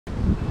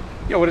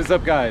Yo, what is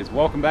up guys?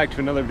 Welcome back to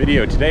another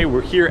video. Today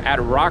we're here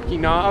at Rocky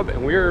Knob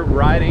and we're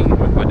riding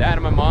with my dad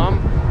and my mom.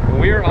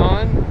 And we're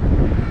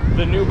on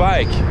the new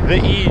bike, the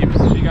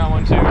Eves. She got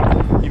one too.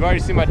 You've already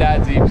seen my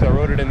dad's Eves. I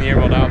rode it in the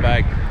Emerald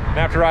Outback. And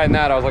after riding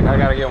that, I was like, I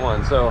gotta get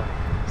one. So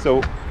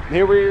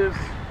here we is.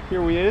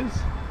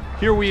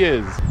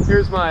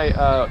 Here's my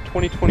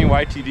 2020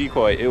 YT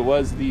decoy. It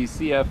was the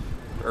CF,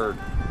 or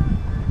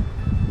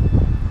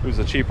it was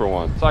a cheaper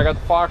one. So I got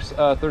the Fox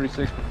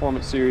 36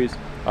 Performance Series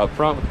up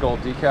front with gold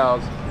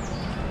decals.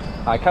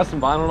 I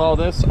custom vinyled all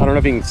this. I don't know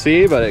if you can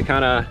see, but it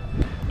kind of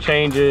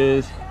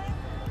changes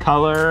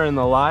color in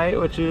the light,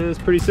 which is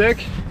pretty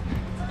sick.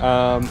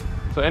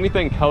 So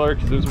anything color,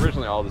 because it was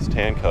originally all this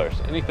tan color,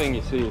 so anything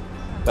you see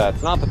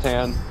that's not the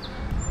tan,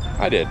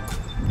 I did.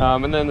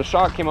 And then the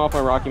shock came off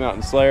my Rocky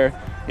Mountain Slayer,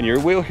 and you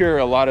will hear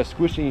a lot of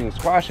squishing and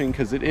squashing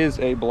because it is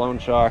a blown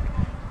shock.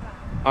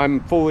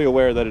 I'm fully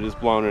aware that it is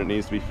blown and it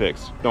needs to be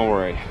fixed, don't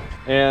worry.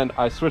 And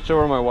I switched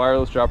over my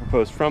wireless dropper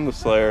post from the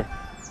Slayer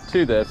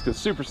to this because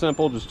super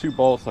simple, just 2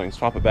 bolts, so I can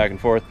swap it back and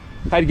forth.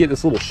 I had to get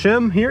this little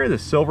shim here,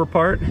 this silver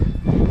part,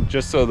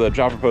 just so the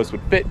dropper post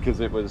would fit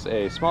because it was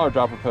a smaller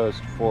dropper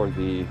post for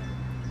the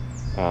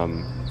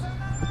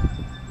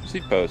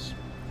seat post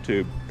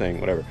tube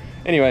thing, whatever.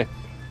 Anyway,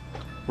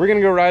 we're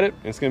gonna go ride it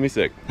and it's gonna be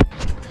sick.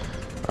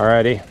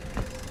 Alrighty,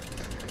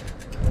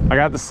 I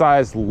got the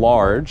size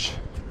large,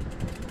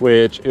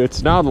 which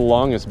it's now the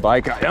longest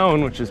bike I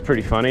own, which is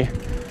pretty funny.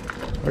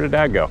 Where did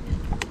Dad go?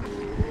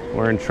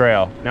 We're in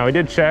trail. Now we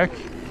did check,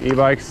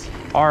 e-bikes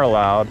are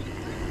allowed.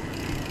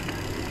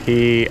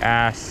 He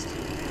asked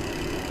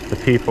the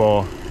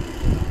people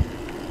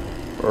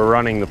who are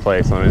running the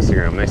place on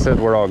Instagram. They said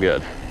we're all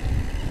good.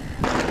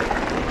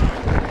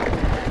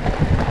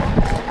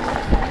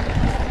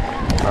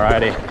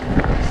 Alrighty,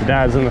 so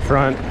Dad's in the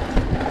front,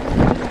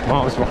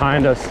 Mom's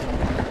behind us.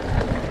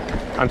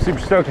 I'm super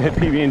stoked to hit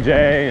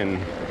pb&j and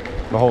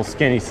the whole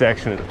skinny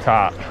section at the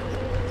top.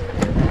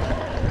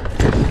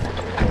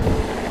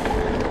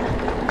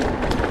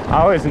 I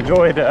always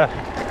enjoyed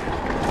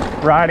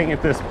riding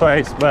at this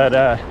place, but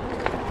the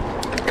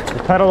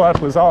pedal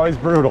up was always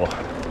brutal.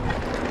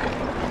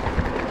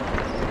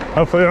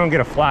 Hopefully we don't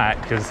get a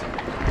flat because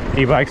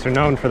e-bikes are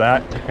known for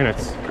that, and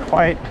it's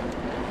quite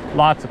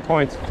lots of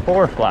points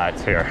for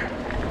flats here.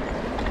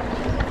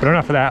 But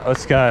enough of that, let's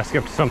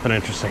skip to something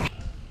interesting.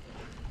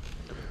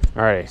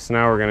 Alright, so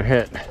now we're gonna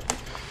hit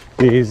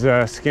these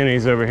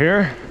skinnies over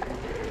here.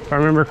 If I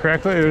remember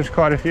correctly, there's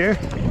quite a few.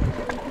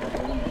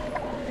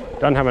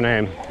 Doesn't have a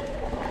name.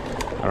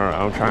 I don't know,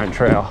 I'm trying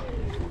trail.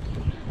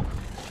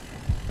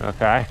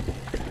 Okay.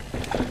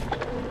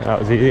 That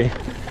was easy.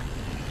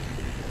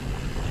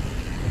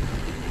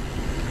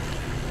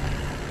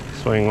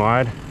 Swing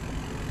wide.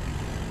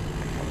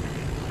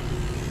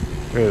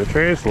 Through the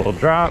trees, a little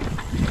drop.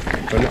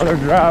 Another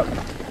drop.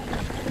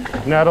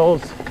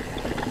 Nettles.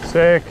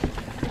 Sick.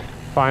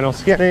 Final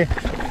skinny.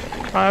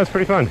 Oh, that was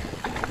pretty fun.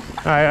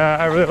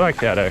 I really like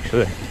that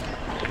actually.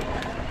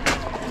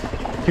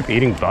 Keep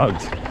eating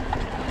bugs.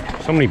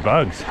 So many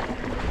bugs.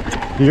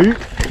 Yeet.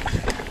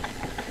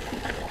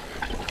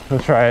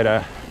 Let's try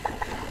it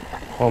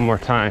one more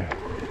time.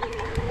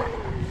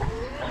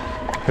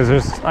 Because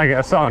there's,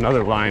 I saw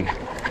another line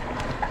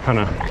kind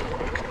of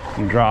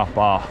drop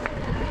off.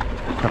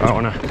 So I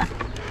want to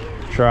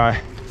try,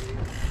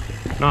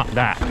 not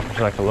that, it's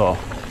like a little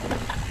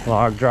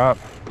log drop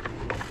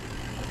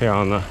here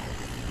on the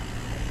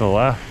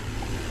left.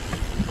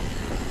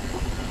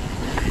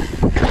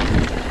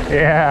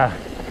 Yeah,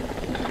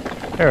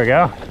 there we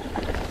go.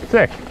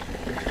 Sick.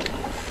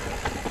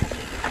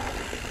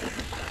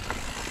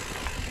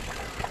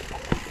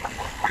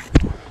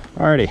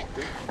 Alrighty,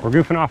 we're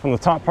goofing off on the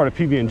top part of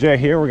pb&j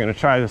here. We're gonna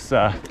try this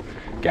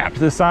gap to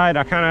the side.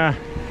 I kind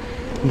of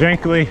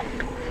jankily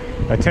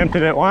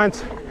attempted it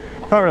once.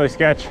 Felt really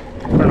sketch.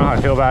 I don't know how I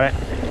feel about it,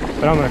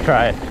 but I'm gonna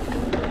try it.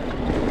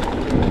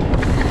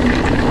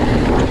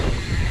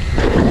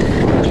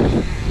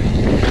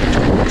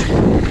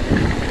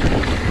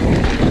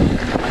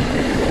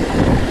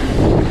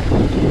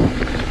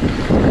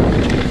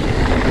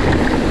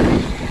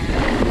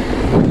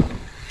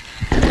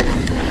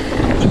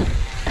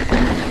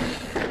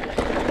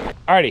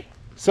 Alrighty,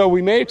 so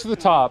we made it to the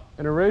top,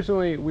 and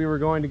originally we were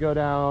going to go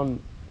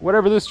down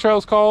whatever this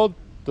trail's called,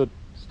 the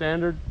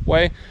standard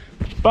way,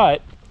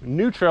 but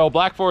new trail,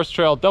 Black Forest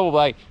Trail, double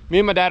black. Me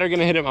and my dad are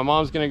gonna hit it. My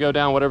mom's gonna go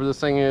down whatever this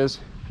thing is.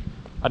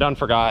 I done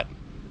forgot,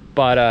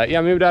 but yeah,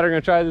 me and my dad are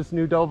gonna try this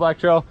new double black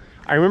trail.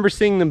 I remember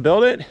seeing them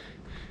build it,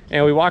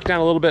 and we walked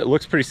down a little bit. It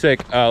looks pretty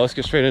sick. Let's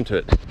get straight into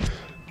it.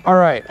 All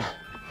right,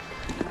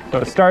 so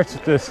it starts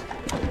with this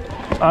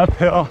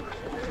uphill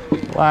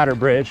ladder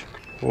bridge.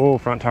 Oh,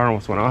 front tire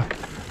almost went off.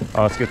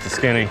 Oh, let's get the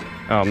skinny.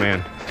 Oh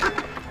man.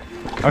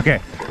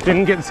 Okay,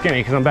 didn't get the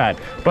skinny because I'm bad,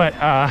 but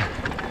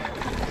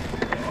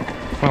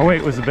my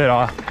weight was a bit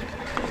off.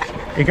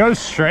 It goes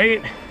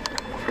straight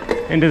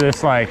into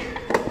this like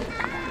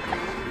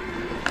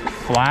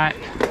flat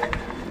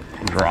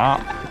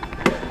drop.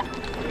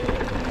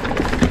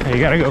 And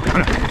you gotta go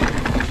kind of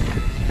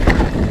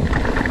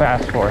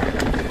fast for it.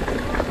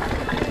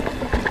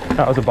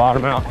 That was a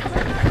bottom out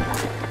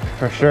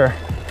for sure.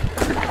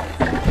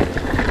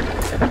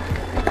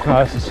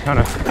 Oh, this is kind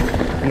of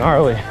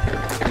gnarly,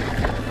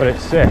 but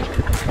it's sick.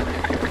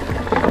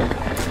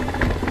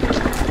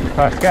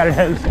 Scattered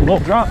heads, a little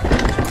drop,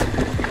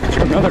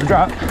 another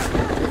drop.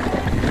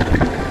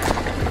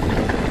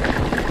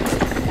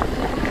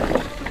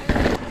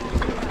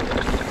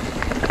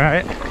 All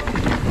right,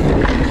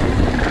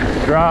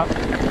 drop,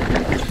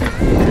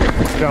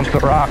 jump the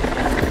rock.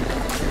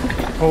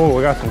 Oh,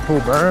 we got some cool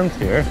berms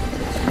here.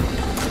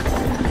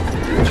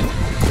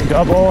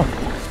 Double,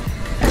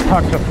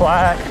 tuck to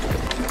flat.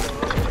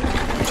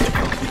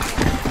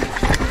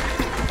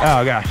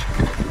 Oh gosh.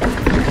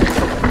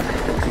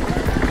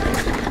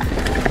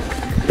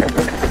 A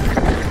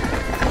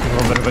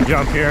little bit of a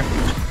jump here.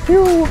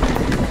 Phew.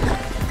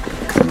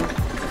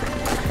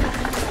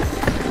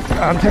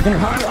 I'm taking the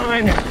high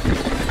line.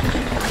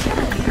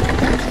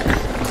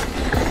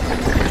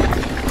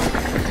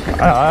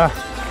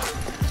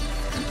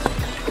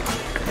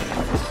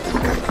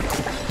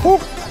 Whew.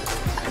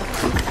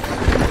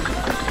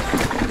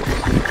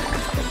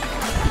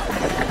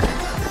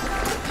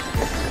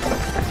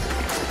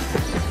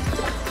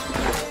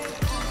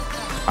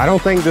 I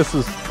don't think this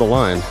is the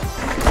line.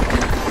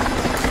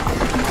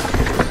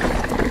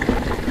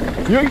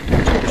 Yoink.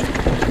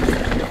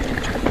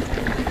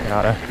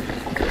 Gotta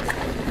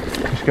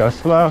just go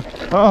slow.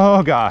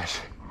 Oh gosh.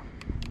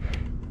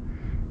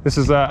 This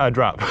is a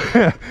drop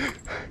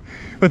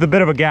with a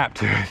bit of a gap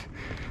to it.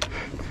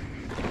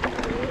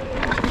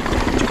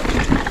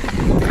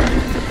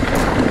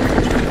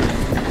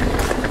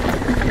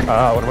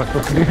 What am I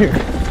supposed to do here?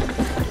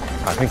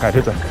 I think I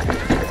did the,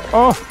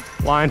 oh,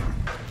 line.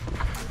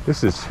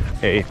 This is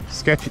a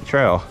sketchy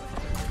trail,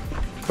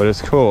 but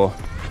it's cool,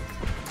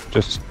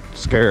 just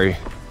scary.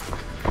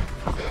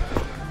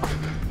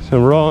 So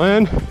roll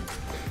in.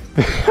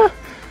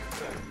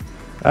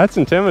 That's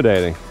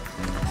intimidating.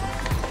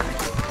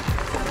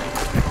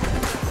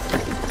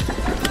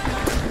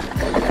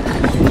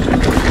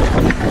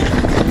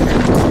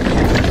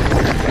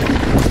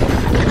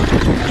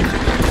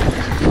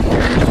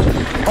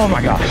 Oh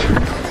my gosh.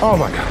 Oh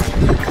my gosh.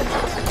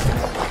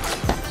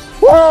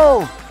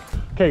 Whoa!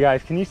 Okay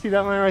guys, can you see that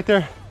line right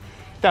there?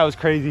 That was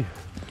crazy.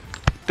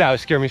 That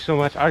would scare me so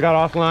much. I got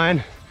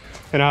offline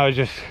and I was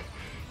just,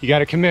 you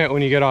gotta commit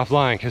when you get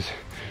offline, because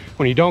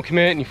when you don't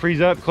commit and you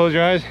freeze up, close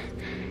your eyes,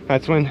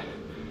 that's when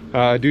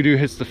doo-doo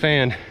hits the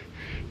fan.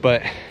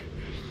 But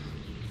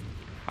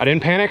I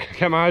didn't panic,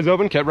 kept my eyes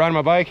open, kept riding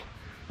my bike,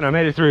 and I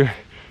made it through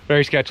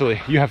very sketchily.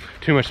 You have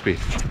too much speed.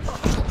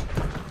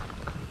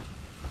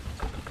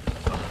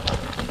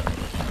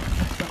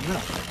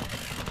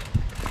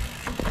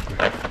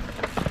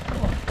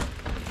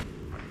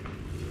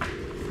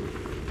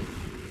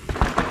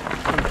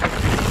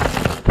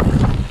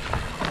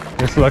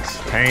 This looks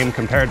tame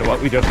compared to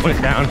what we just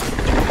went down.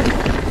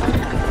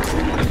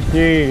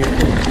 Yeah.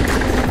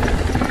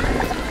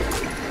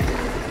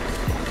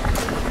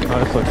 Oh,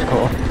 this looks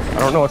cool. I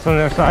don't know what's on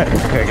the other side.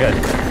 Okay, good.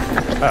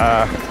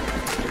 Oh,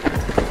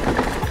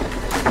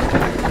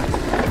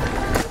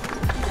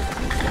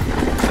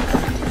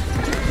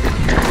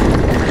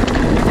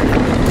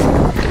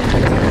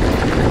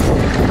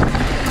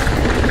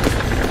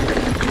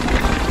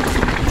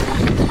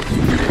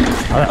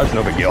 that was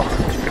no big deal.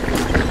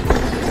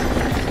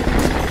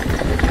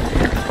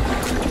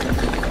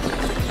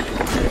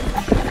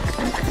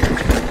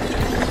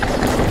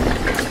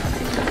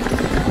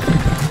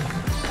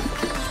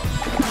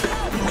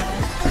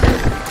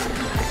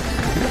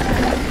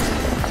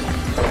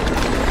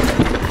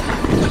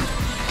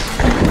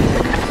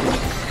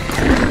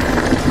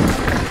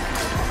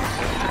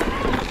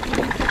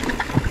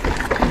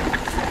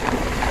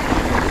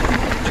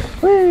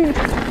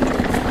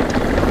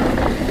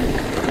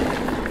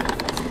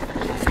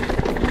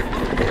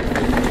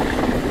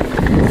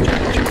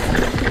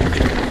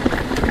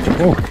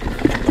 Oh.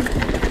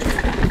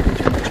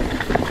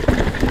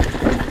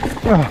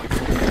 Oh.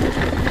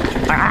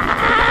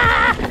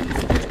 Ah.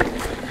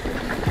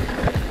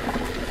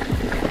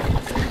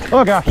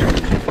 Oh gosh.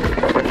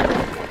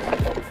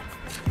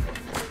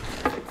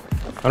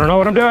 I don't know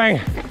what I'm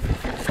doing.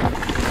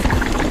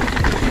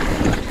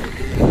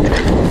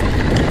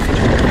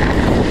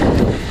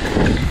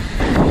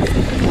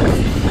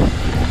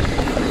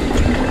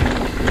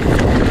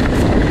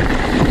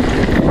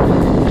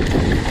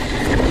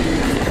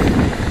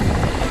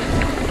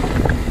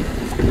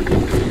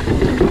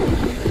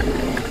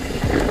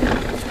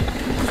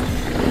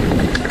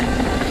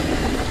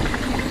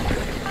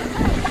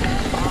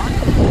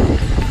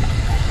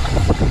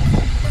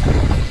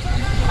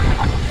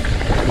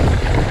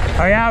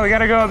 Oh yeah, we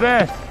gotta go up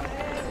this.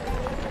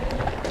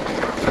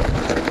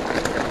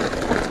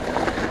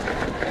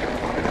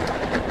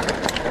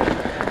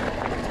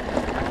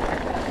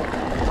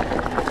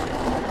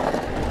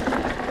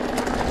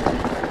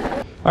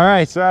 All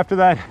right, so after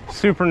that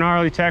super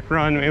gnarly tech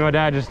run me and my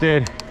dad just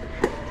did,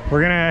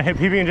 we're gonna hit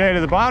pb&j to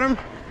the bottom,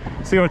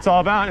 see what it's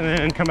all about, and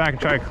then come back and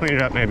try to clean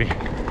it up maybe.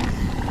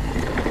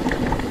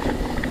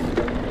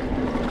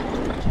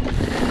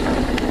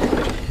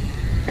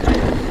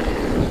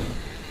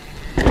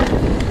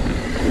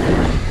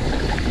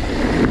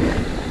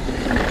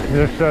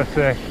 They're so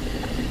sick.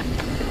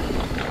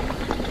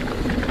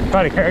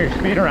 Try to carry your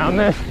speed around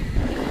this,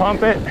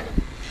 pump it,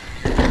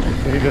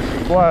 and you just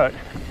float.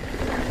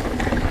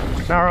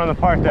 Now we're on the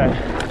part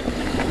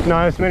that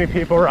not as many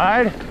people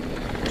ride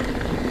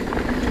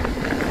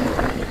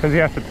because you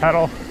have to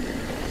pedal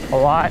a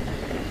lot.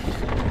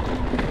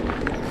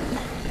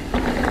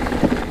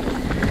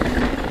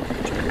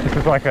 This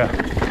is like a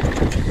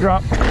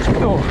drop.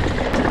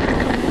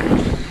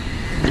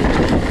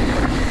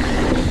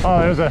 Oh,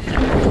 there's a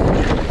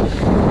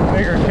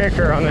bigger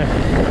kicker on this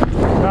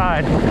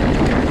side.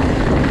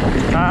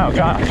 Oh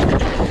gosh.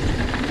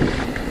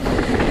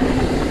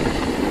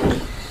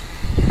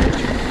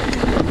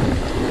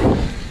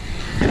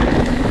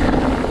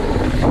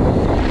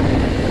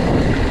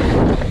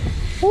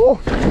 Woo!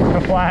 Go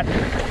flat.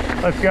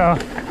 Let's go.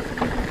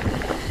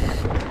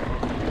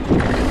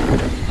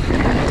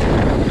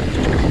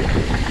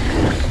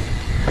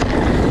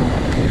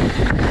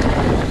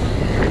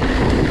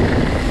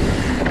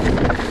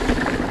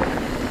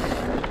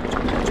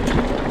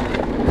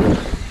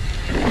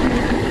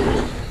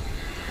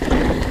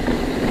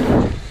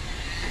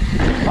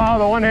 Oh,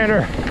 the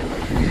one-hander.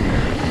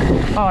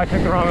 Oh, I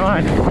took the wrong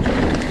line.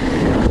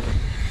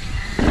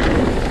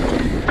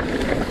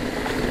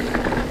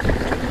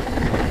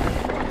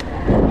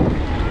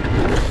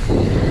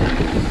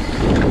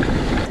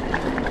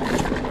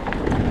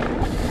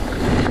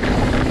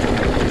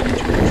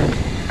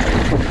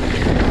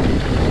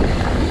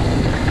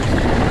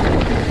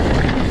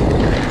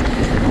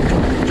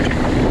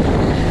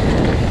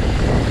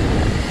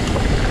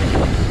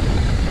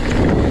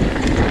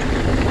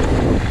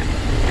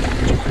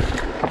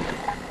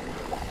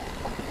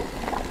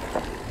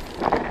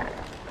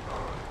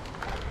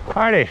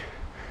 Alrighty,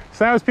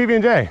 so that was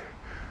pb&j.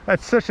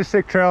 That's such a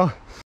sick trail.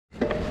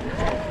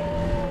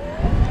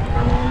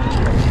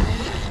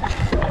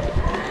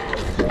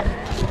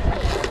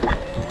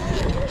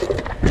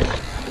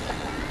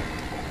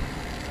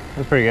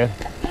 That's pretty good.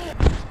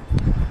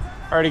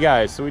 Alrighty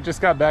guys, so we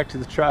just got back to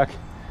the truck.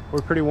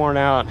 We're pretty worn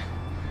out.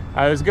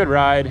 It was a good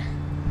ride.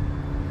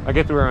 I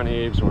get to we're on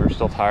Eves and we're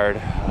still tired.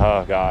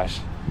 Oh gosh.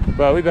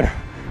 But we've been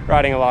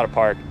riding a lot of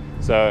park,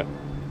 so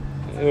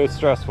it was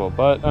stressful.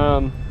 But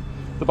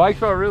the bike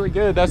felt really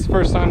good. That's the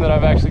first time that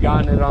I've actually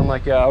gotten it on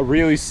like a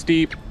really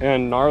steep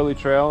and gnarly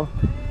trail.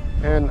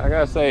 And I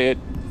gotta say, it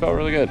felt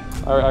really good.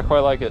 I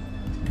quite like it.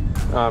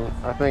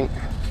 I think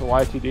the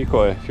YT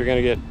Decoy, if you're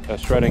gonna get a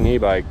shredding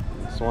e-bike,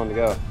 it's the one to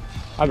go.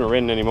 I haven't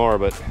ridden anymore,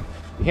 but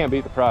you can't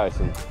beat the price,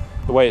 and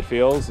the way it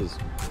feels is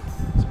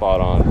spot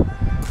on.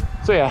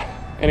 So yeah,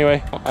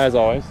 anyway, as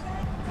always,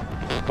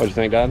 what'd you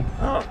think, Dad?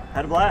 Oh,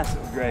 had a blast.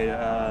 It was great.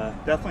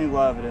 Definitely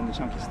love it in the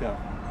chunky stuff.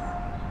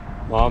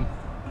 Mom?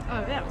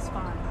 Oh, that was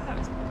fun. That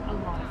was a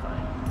lot of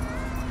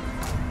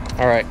fun.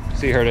 All right,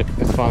 so you heard it.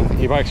 It's fun.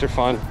 E-bikes are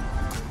fun,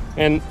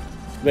 and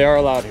they are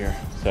allowed here.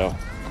 So,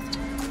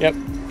 yep.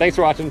 Thanks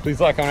for watching. Please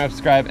like, comment, and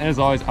subscribe. And as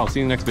always, I'll see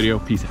you in the next video.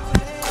 Peace out.